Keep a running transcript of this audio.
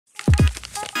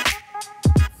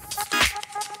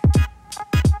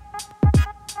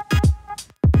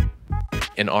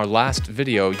In our last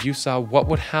video, you saw what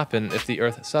would happen if the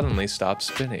Earth suddenly stopped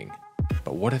spinning.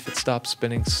 But what if it stopped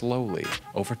spinning slowly,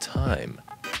 over time?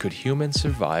 Could humans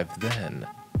survive then?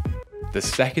 The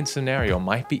second scenario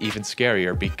might be even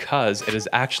scarier because it is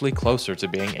actually closer to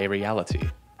being a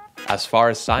reality. As far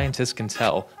as scientists can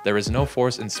tell, there is no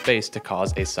force in space to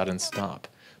cause a sudden stop,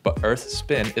 but Earth's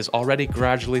spin is already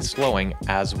gradually slowing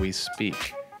as we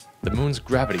speak. The moon's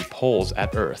gravity pulls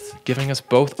at Earth, giving us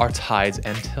both our tides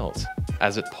and tilt.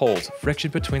 As it pulls,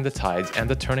 friction between the tides and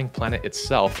the turning planet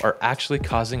itself are actually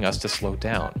causing us to slow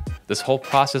down. This whole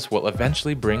process will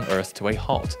eventually bring Earth to a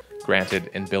halt,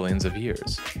 granted in billions of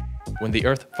years. When the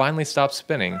Earth finally stops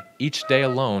spinning, each day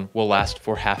alone will last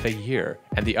for half a year,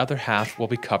 and the other half will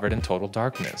be covered in total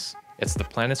darkness. It's the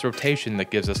planet's rotation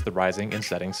that gives us the rising and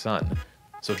setting sun.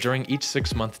 So during each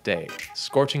 6-month day,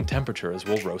 scorching temperatures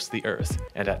will roast the Earth,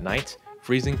 and at night,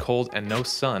 freezing cold and no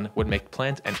sun would make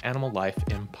plant and animal life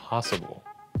impossible.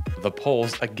 The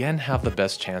poles again have the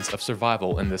best chance of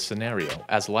survival in this scenario,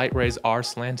 as light rays are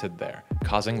slanted there,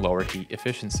 causing lower heat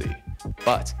efficiency.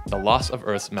 But the loss of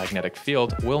Earth's magnetic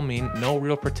field will mean no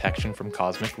real protection from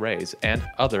cosmic rays and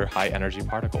other high-energy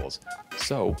particles.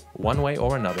 So, one way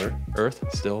or another, Earth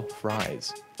still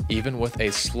fries. Even with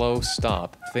a slow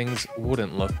stop, things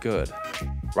wouldn't look good.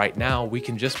 Right now, we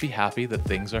can just be happy that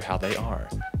things are how they are.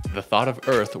 The thought of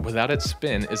Earth without its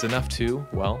spin is enough to,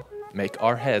 well, make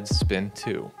our heads spin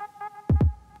too.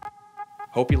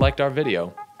 Hope you liked our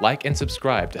video. Like and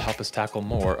subscribe to help us tackle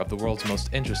more of the world's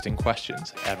most interesting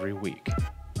questions every week.